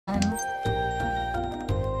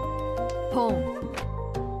Home.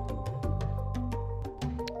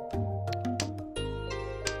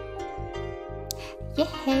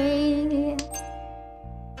 Yay!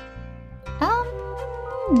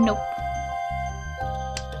 Nope.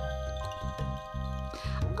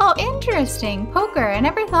 Oh, interesting. Poker. I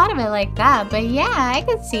never thought of it like that, but yeah, I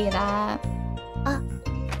could see that.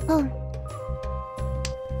 Oh.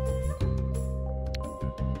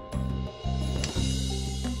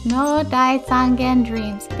 No Dai-sangen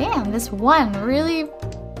dreams. Damn, this one really...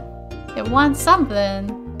 It wants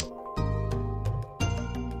something.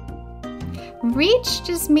 Reach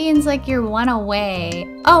just means like you're one away.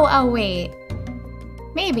 Oh, wait.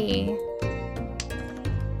 Maybe.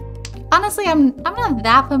 Honestly, I'm not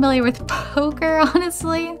that familiar with poker,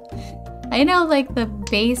 honestly. I know like the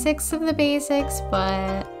basics of the basics,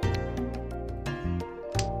 but...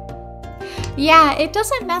 Yeah, it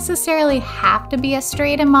doesn't necessarily have to be a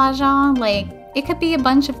straight in Mahjong. Like, it could be a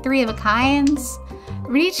bunch of three of a kinds.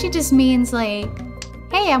 Riichi just means like,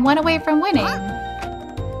 hey, I'm one away from winning.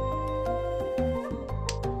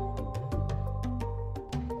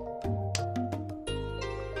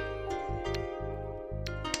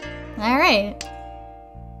 Alright.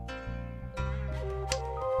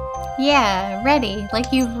 Yeah, ready.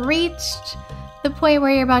 Like you've reached the point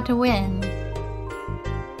where you're about to win.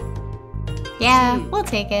 Yeah, we'll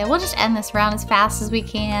take it. We'll just end this round as fast as we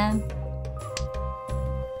can.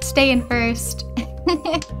 Stay in first.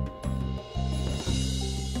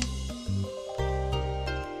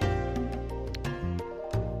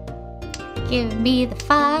 Give me the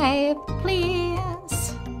 5, please.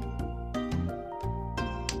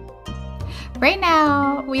 Right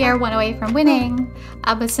now, we are one away from winning,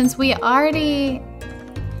 but since we already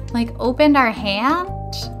like opened our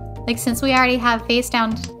hand, like since we already have face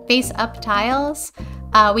up tiles,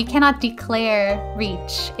 we cannot declare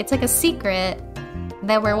reach. It's like a secret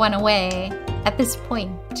that we're one away at this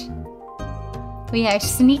point. We are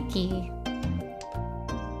sneaky.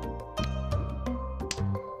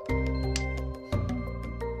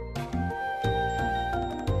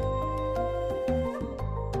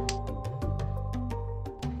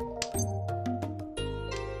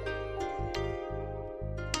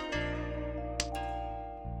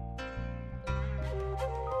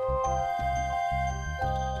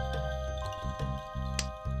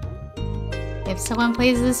 If someone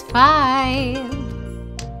plays this 5,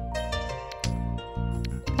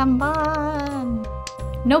 come on.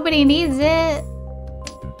 Nobody needs it.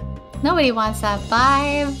 Nobody wants that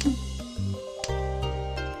 5.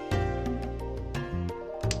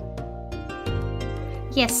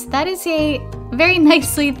 Yes, that is a very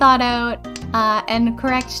nicely thought out and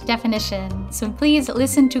correct definition. So please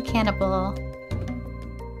listen to Cannibal.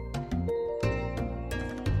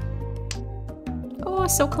 Oh,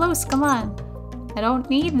 so close, come on. I don't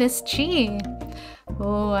need this chi.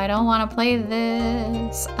 Oh, I don't want to play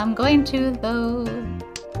this. I'm going to, though.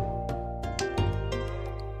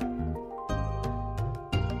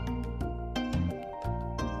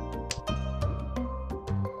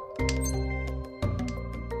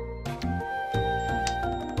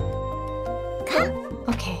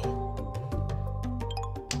 Okay.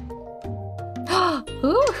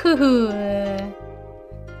 Ooh.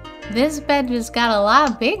 This bed just got a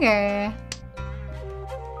lot bigger.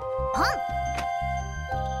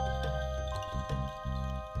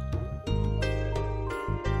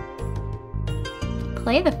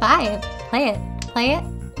 Play the 5. Play it. Play it?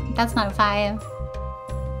 That's not a 5.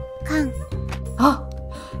 Oh!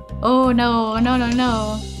 Oh no,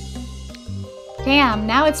 no. Damn,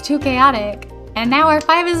 now it's too chaotic. And now our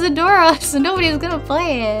 5 is Adora, so nobody's gonna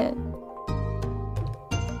play it.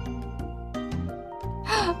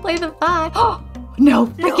 Play the 5. Oh! No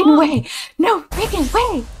freaking way! No freaking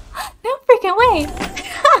way! No freaking way!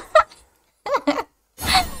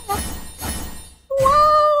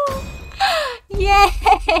 Wow!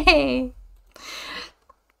 Yay!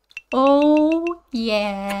 Oh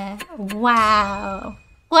yeah! Wow!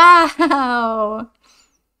 Wow!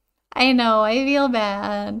 I know, I feel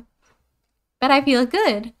bad. But I feel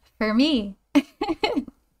good for me.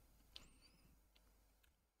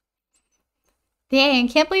 Dang,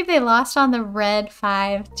 can't believe they lost on the red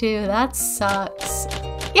 5 too. That sucks.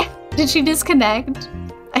 Yeah, did she disconnect?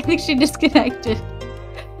 I think she disconnected.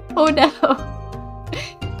 Oh no.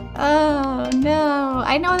 Oh no.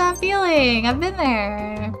 I know that feeling. I've been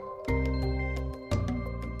there.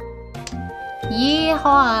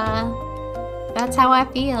 Yeehaw. That's how I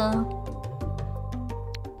feel.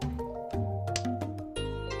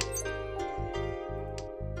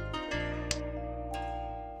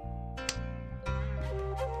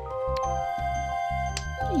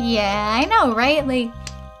 Yeah, I know, right? Like,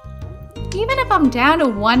 even if I'm down to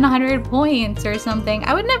 100 points or something,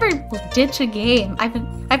 I would never ditch a game.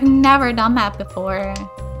 I've never done that before.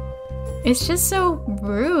 It's just so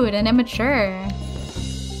rude and immature.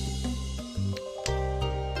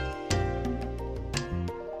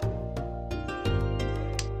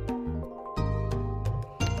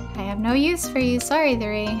 I have no use for you, sorry,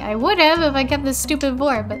 3. I would have if I kept this stupid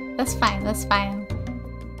 4, but that's fine, that's fine.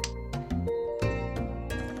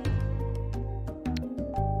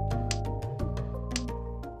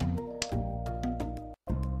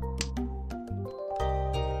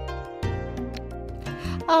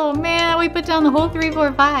 Oh man, we put down the whole 3,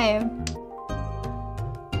 4, 5.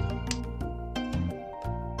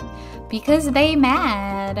 Because they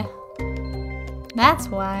mad. That's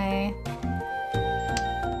why.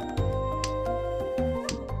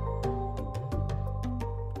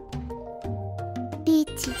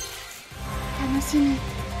 Peach, 楽しみ。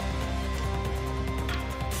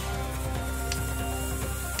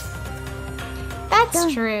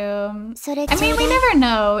That's true. I mean, we never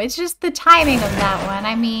know. It's just the timing of that one.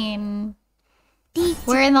 I mean,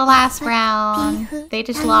 we're in the last round. They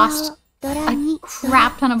just lost a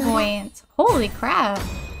crap ton of points. Holy crap.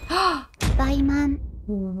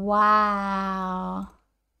 Wow.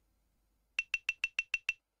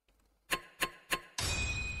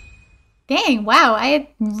 Dang, wow. I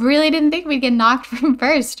really didn't think we'd get knocked from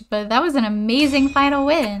first, but that was an amazing final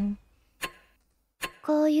win.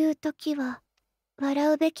 こういう時は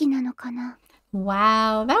笑うべきなのかな。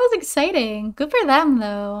 Wow, that was exciting. Good for them,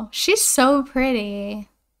 though. She's so pretty.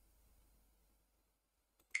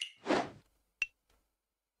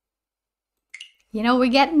 You know, we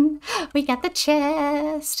got the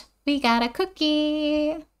chest. We got a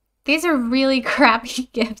cookie. These are really crappy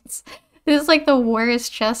gifts. This is like the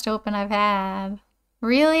worst chest open I've had.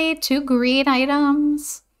 Really? 2 green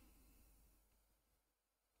items?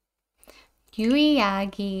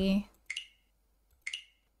 Yuiyagi.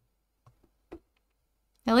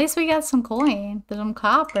 At least we got some coin, some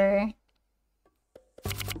copper.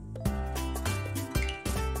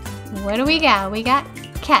 What do we got? We got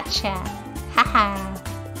cat chat. Haha.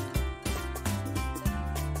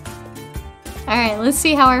 Alright, let's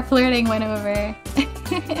see how our flirting went over.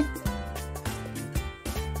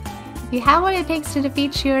 If you have what it takes to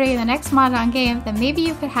defeat Shiori in the next Mahjong game, then maybe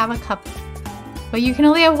you could have a cup. But you can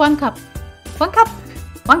only have 1 cup. 1 cup!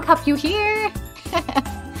 1 cup, you hear?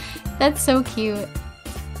 That's so cute.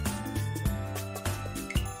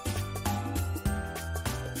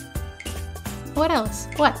 What else?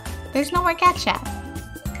 What? There's no more cat chat.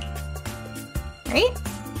 Right?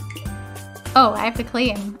 Oh, I have to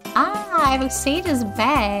claim. Ah, I have a Sage's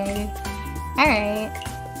bag. Alright.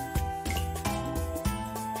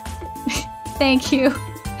 Thank you.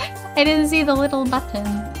 I didn't see the little button.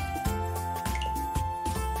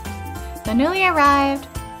 The newly arrived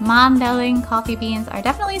Mondeling coffee beans are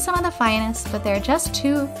definitely some of the finest, but there are just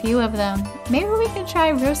too few of them. Maybe we could try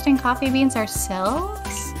roasting coffee beans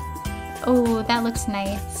ourselves? Oh, that looks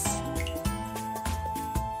nice.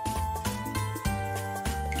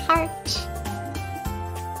 Heart.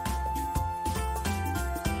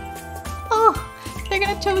 Oh, they're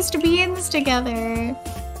gonna toast beans together.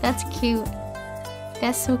 That's cute.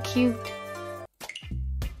 That's so cute.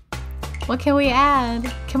 What can we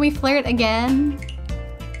add? Can we flirt again?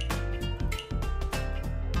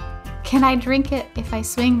 Can I drink it if I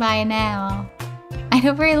swing by now? I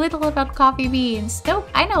know very little about coffee beans. Nope,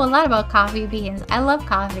 I know a lot about coffee beans. I love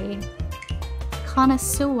coffee.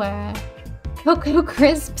 Connoisseur. Cocoa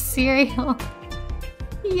Crisp cereal.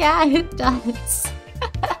 Yeah, it does.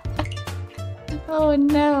 Oh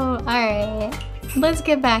no. Alright. Let's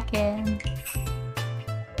get back in.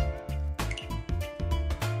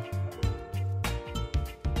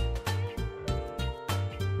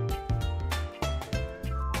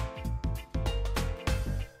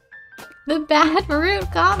 The bad rude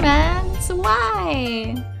comments?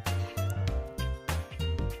 Why?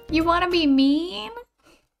 You want to be mean?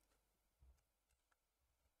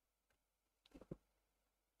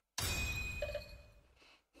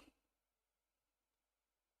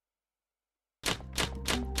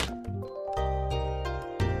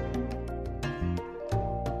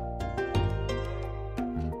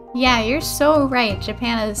 Yeah, you're so right.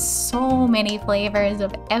 Japan has so many flavors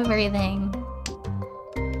of everything.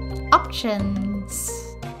 Options.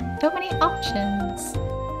 So many options.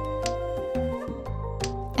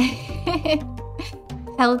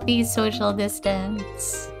 Healthy social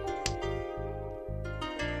distance.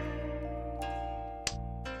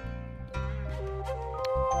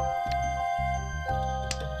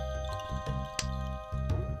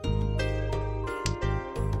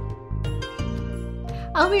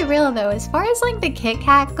 I'll be real though, as far as like the Kit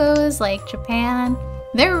Kat goes, like Japan,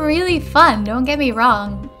 they're really fun, don't get me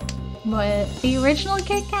wrong. But the original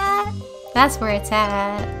Kit Kat, that's where it's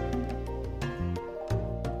at.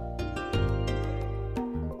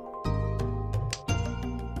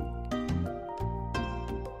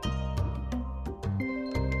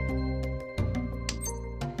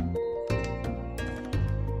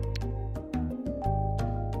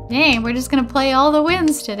 Dang, we're just gonna play all the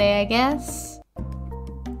wins today, I guess.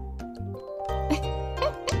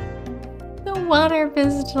 The water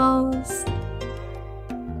pistols.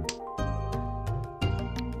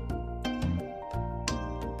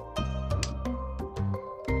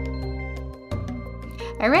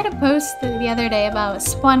 I read a post the other day about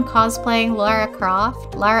someone cosplaying Lara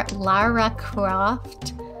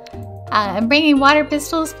Croft, and bringing water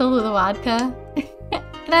pistols filled with vodka.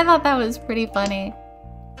 And I thought that was pretty funny.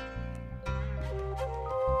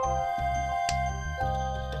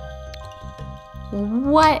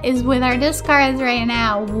 What is with our discards right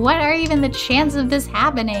now? What are even the chances of this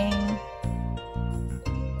happening?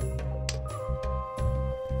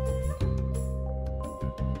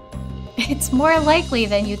 It's more likely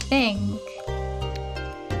than you think.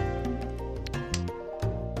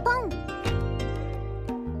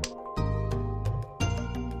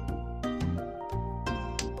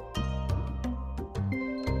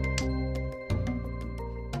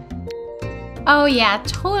 Oh yeah,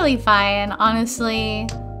 totally fine, honestly.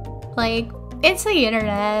 Like, it's the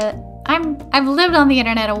internet. I've lived on the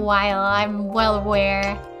internet a while, I'm well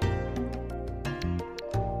aware.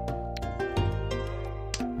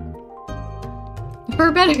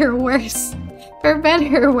 For better or worse. For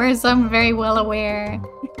better or worse, I'm very well aware.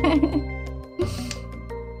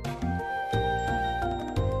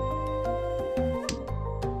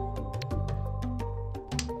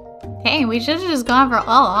 Hey, we should have just gone for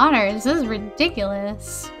all honors. This is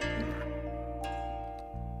ridiculous.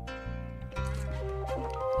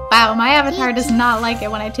 Wow, my avatar does not like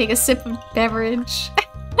it when I take a sip of beverage.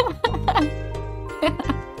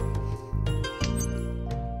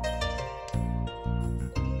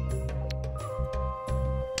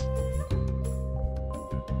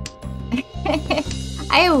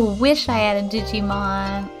 I wish I had a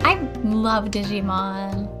Digimon. I love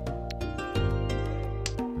Digimon.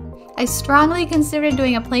 I strongly considered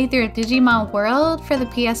doing a playthrough of Digimon World for the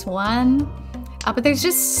PS1, but there's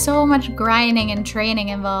just so much grinding and training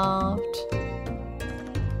involved.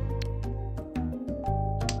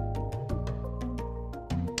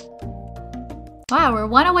 Wow, we're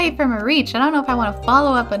one away from a reach. I don't know if I want to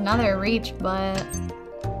follow up another reach, but...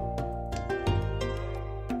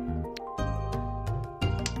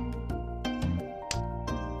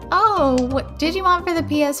 Oh, what Digimon for the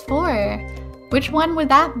PS4? Which one would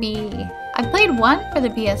that be? I played one for the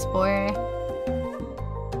PS4.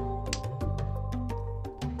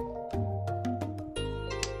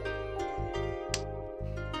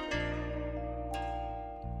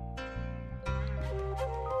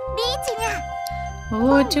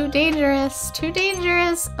 Oh, too dangerous. Too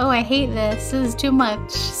dangerous. Oh, I hate this. This is too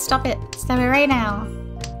much. Stop it. Stop it right now.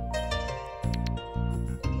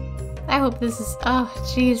 I hope this is... Oh,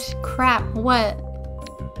 jeez. Crap. What?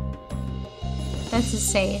 This is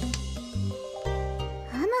safe.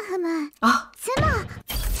 Oh.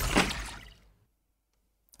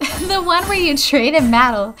 The one where you trade in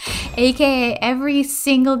battle, aka every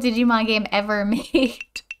single Digimon game ever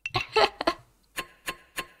made.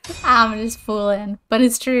 I'm just fooling, but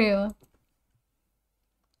it's true.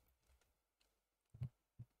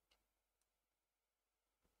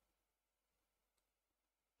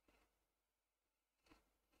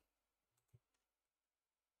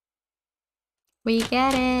 We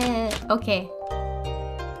get it. Okay.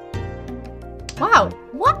 Wow,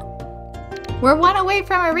 what? We're one away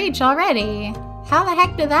from a reach already. How the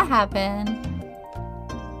heck did that happen?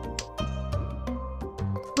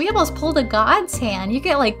 We almost pulled a God's Hand. You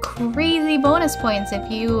get like crazy bonus points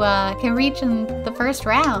if you can reach in the first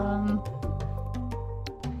round.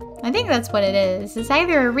 I think that's what it is. It's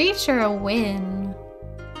either a reach or a win.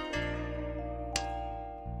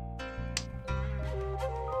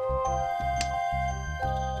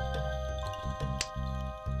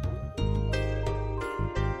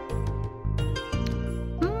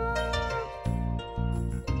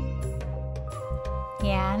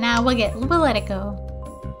 Yeah, now we'll let it go.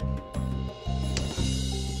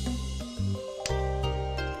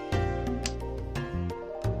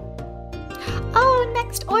 Oh,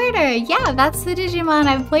 next order! Yeah, that's the Digimon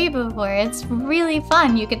I've played before. It's really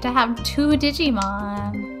fun. You get to have 2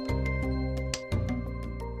 Digimon.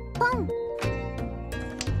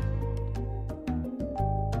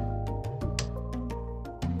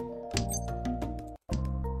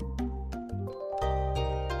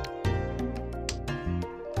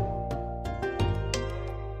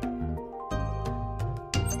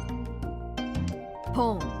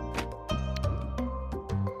 Home.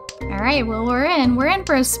 Alright, well we're in. We're in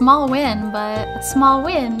for a small win, but a small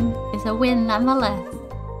win is a win nonetheless.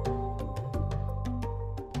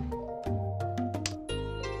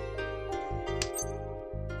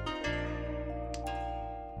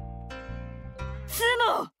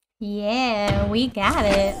 Yeah, we got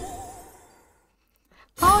it.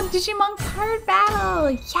 Oh, Digimon card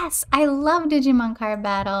battle! Yes, I love Digimon card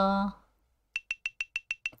battle.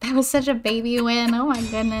 That was such a baby win. Oh my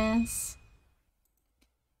goodness.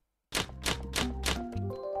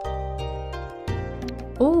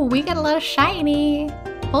 Oh, we got a lot of shiny.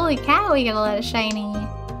 Holy cow, we got a lot of shiny.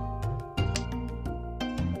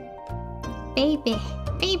 Baby,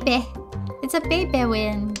 baby. It's a baby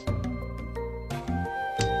win.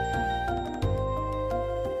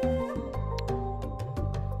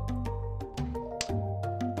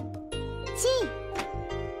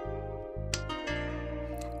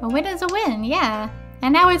 A win is a win, yeah.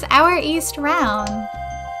 And now it's our East round.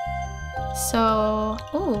 So,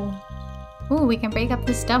 ooh, we can break up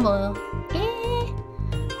this double.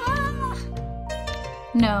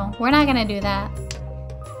 No, we're not gonna do that.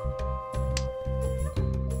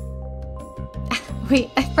 Wait,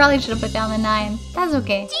 I probably should have put down the 9. That's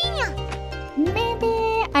okay.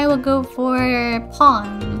 Maybe I will go for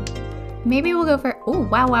pawn. Maybe we'll go for, ooh,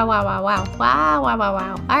 wow.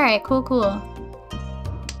 Alright, cool.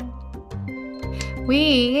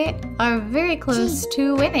 We are very close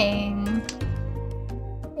to winning.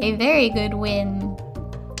 A very good win.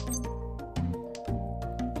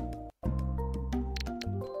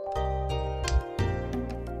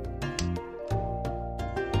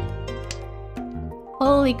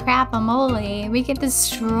 Holy crap-a-mole, we can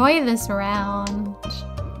destroy this round.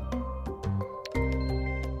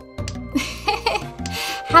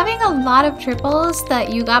 Having a lot of triples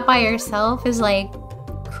that you got by yourself is like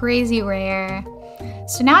crazy rare.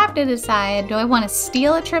 So now I have to decide, do I want to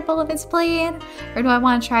steal a triple if it's played, or do I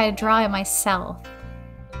want to try to draw it myself?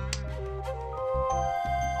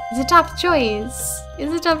 It's a tough choice.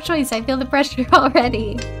 It's a tough choice. I feel the pressure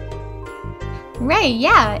already. Right,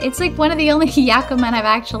 yeah. It's like one of the only Yakumen I've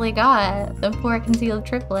actually got. The poor concealed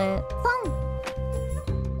triplet.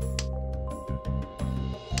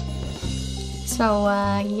 So,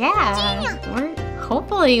 yeah.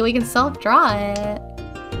 Hopefully we can self-draw it.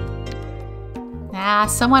 Ah,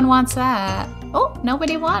 someone wants that. Oh,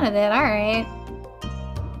 nobody wanted it. Alright.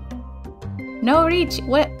 No reach.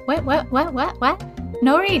 What?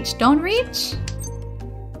 No reach. Don't reach?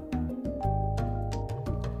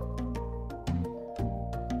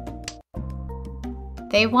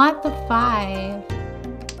 They want the 5.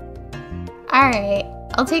 Alright.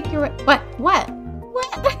 I'll take your... What?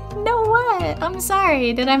 No, what? I'm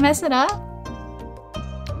sorry. Did I mess it up?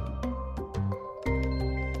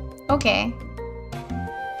 Okay.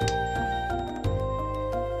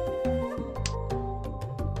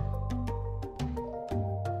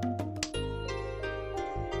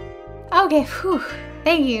 Okay, whew.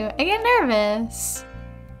 Thank you. I get nervous.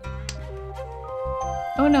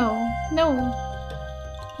 Oh no.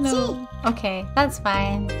 No. Okay, that's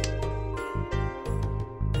fine.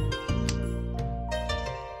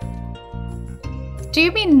 Do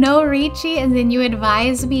you mean no reachy and then you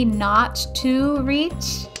advise me not to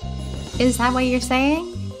reach? Is that what you're saying?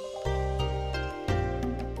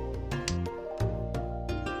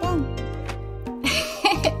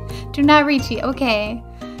 Do not reachy, okay.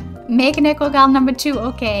 Make nickel gal number 2,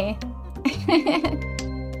 okay.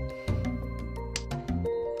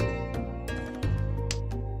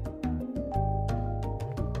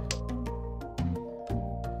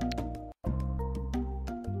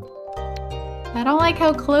 I don't like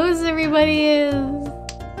how close everybody is.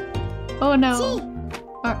 Oh no.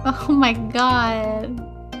 Oh my god.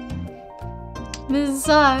 This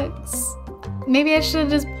sucks. Maybe I should have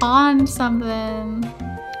just pawned something.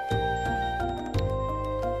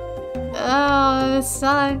 Oh, this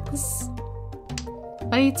sucks.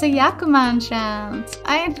 But it's a Yakuman chance.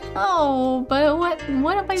 I know, but what am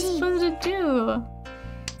I supposed to do?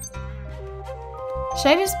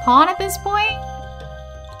 Should I just pawn at this point?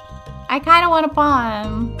 I kind of want to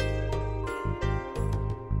pawn.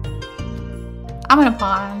 I'm gonna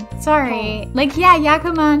pawn. Sorry. Like, yeah,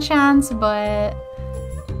 Yakuman chance, but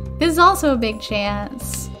this is also a big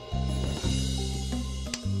chance.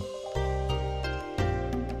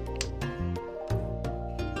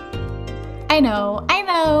 I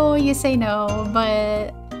know, you say no,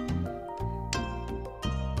 but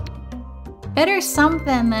better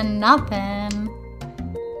something than nothing.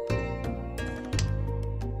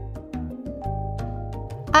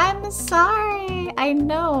 I'm sorry, I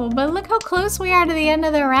know, but look how close we are to the end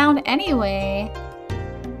of the round anyway.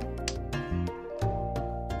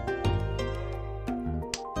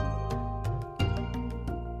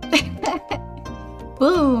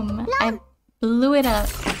 Boom! I blew it up.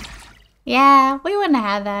 Yeah, we wouldn't have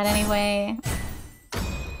had that anyway.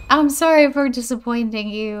 I'm sorry for disappointing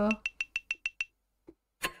you.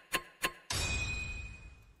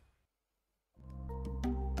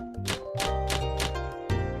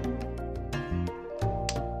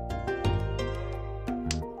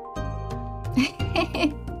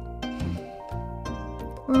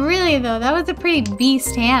 Really though, that was a pretty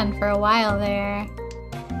beast hand for a while there.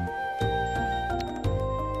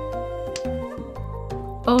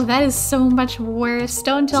 Oh, that is so much worse.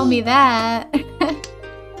 Don't tell me that.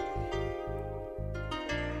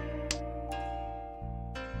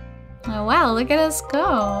 Oh wow, look at us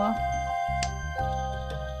go.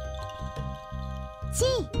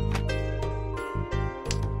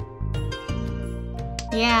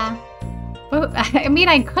 Yeah. I mean,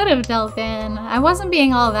 I could have dealt in. I wasn't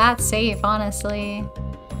being all that safe, honestly.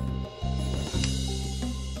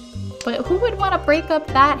 But who would want to break up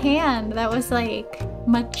that hand? That was like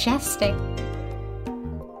majestic.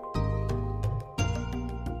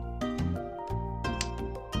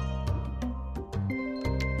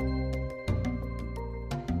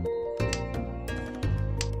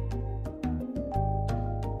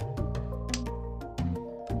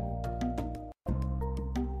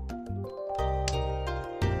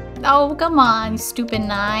 Oh, come on, you stupid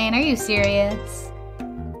 9. Are you serious?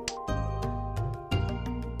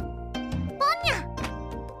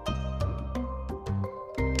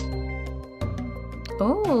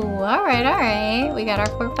 Oh, alright, alright. We got our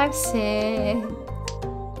 4, 5, 6.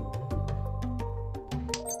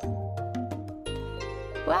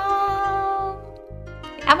 Well,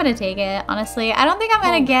 I'm gonna take it, honestly. I don't think I'm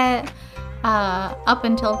gonna get up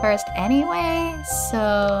until first anyway,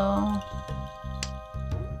 so...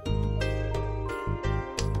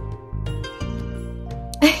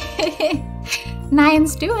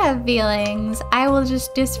 Nines do have feelings. I will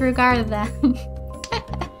just disregard them.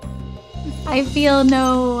 I feel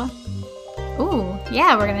no... Ooh,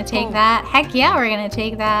 yeah, we're gonna take that. Heck yeah, we're gonna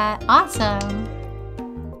take that. Awesome.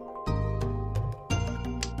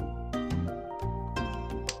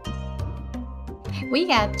 We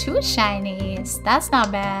got 2 shinies. That's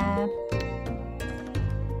not bad.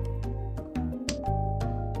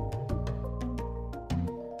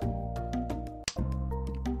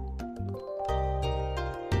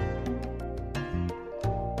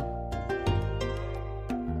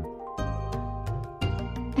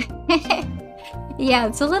 Yeah,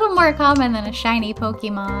 it's a little more common than a shiny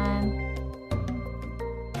Pokemon.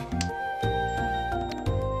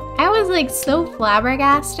 I was like so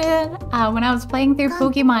flabbergasted when I was playing through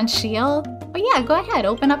Pokemon Shield. But yeah, go ahead,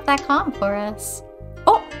 open up that comp for us.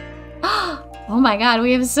 Oh! Oh my god,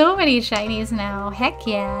 we have so many shinies now. Heck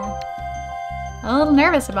yeah. A little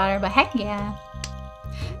nervous about her, but heck yeah.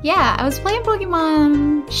 Yeah, I was playing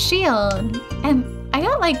Pokemon Shield and I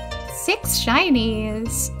got like 6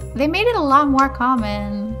 shinies. They made it a lot more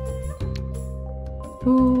common.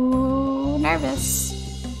 Ooh, nervous.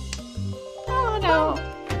 Oh no.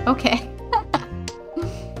 Okay.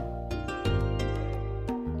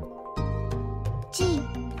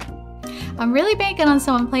 I'm really banking on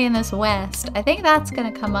someone playing this West. I think that's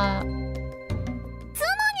gonna come up.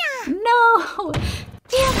 No!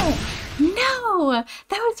 Damn it! No!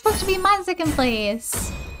 That was supposed to be my second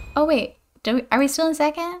place. Oh wait, are we still in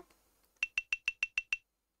second?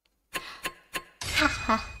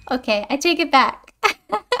 Okay, I take it back.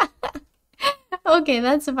 Okay,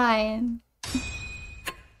 that's fine.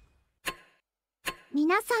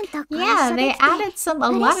 Yeah, they added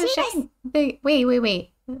a lot of shiny.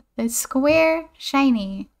 Wait. The square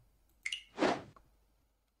shiny.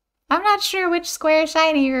 I'm not sure which square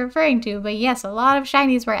shiny you're referring to, but yes, a lot of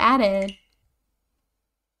shinies were added.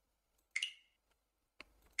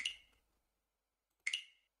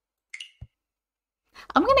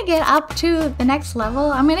 I'm gonna get up to the next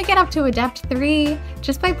level. I'm gonna get up to Adept 3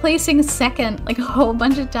 just by placing second like a whole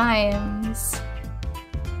bunch of times.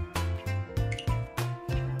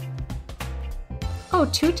 Oh,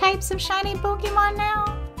 2 types of shiny Pokemon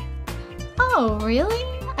now? Oh, really?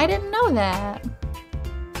 I didn't know that.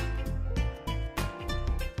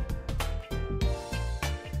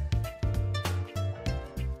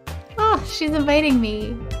 Oh, she's inviting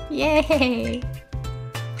me. Yay!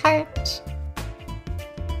 Heart.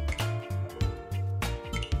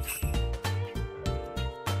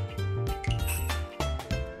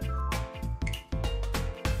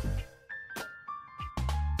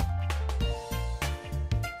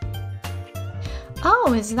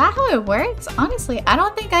 Oh, is that how it works? Honestly, I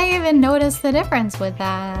don't think I even noticed the difference with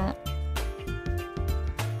that.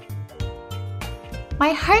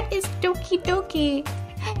 My heart is doki doki.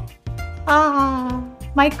 Ah.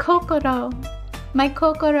 My kokoro. My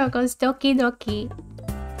kokoro goes doki doki.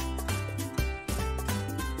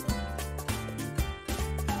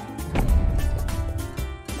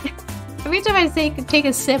 Every time I take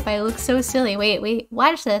a sip, I look so silly. Wait,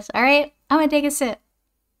 watch this, alright? I'm gonna take a sip.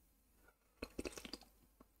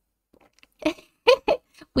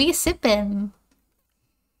 We sippin'.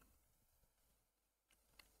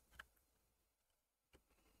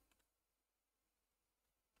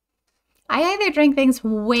 I either drink things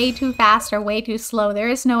way too fast or way too slow. There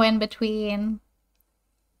is no in between.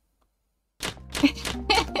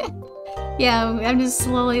 Yeah, I'm just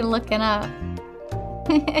slowly looking up.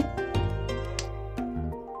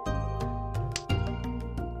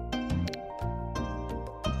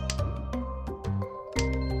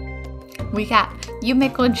 We got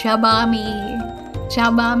Yumeko Jabami.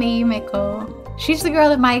 Jabami Yumeko. She's the girl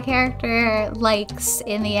that my character likes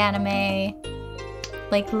in the anime.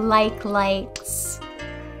 Likes.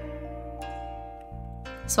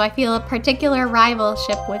 So I feel a particular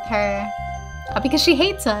rivalship with her. Because she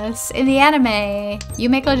hates us in the anime.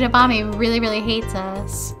 Yumeko Jabami really hates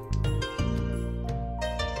us.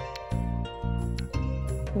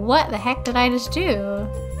 What the heck did I just do?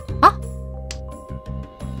 Huh?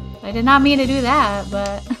 I did not mean to do that,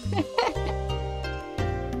 but...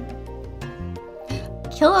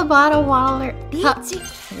 Kill a bottle of water.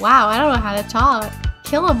 Wow, I don't know how to talk.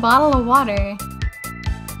 Kill a bottle of water.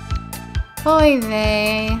 Oy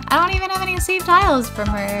vey. I don't even have any saved tiles from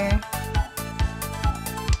her.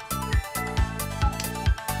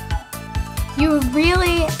 You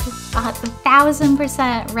really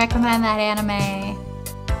 1000% recommend that anime.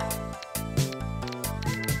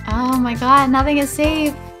 Oh my god, nothing is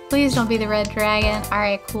safe. Please don't be the red dragon.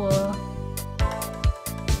 Alright, cool.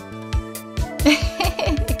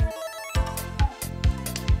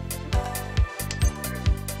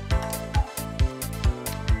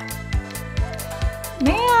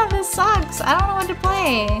 Man, this sucks. I don't know what to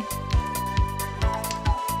play.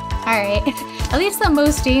 Alright. At least the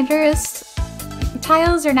most dangerous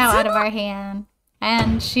tiles are now out of our hand.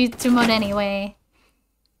 And she's Sumo'd anyway.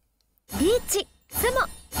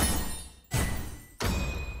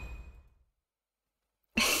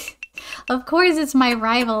 Of course it's my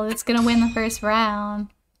rival that's gonna win the first round.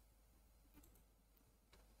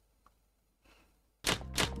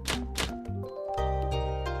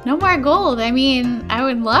 No more gold. I mean, I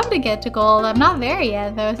would love to get to gold. I'm not there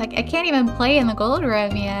yet, though. It's like, I can't even play in the gold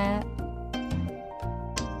room yet.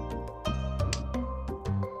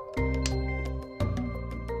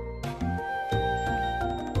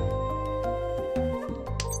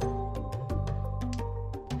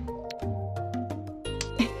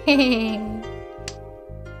 Hey.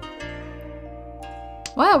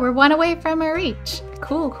 Wow, we're one away from a reach.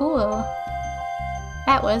 Cool.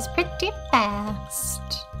 That was pretty fast.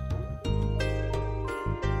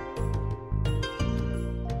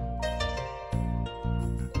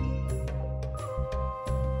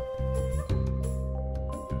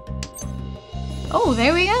 Oh,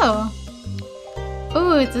 there we go.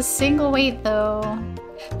 Ooh, it's a single weight though.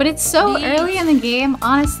 But it's so early in the game,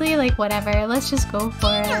 honestly, like whatever. Let's just go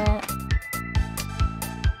for it.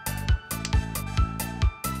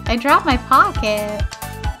 I dropped my pocket.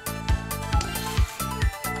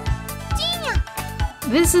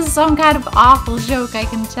 This is some kind of awful joke, I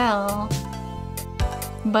can tell.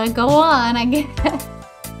 But go on, I guess.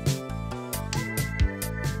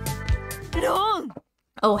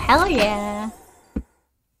 Oh, hell yeah.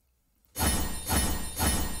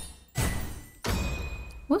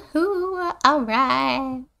 Woohoo!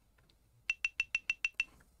 Alright.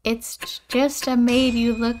 It's just a made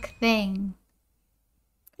you look thing.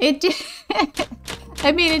 It did.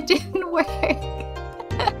 I mean, it didn't work.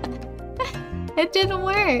 It didn't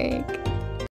work.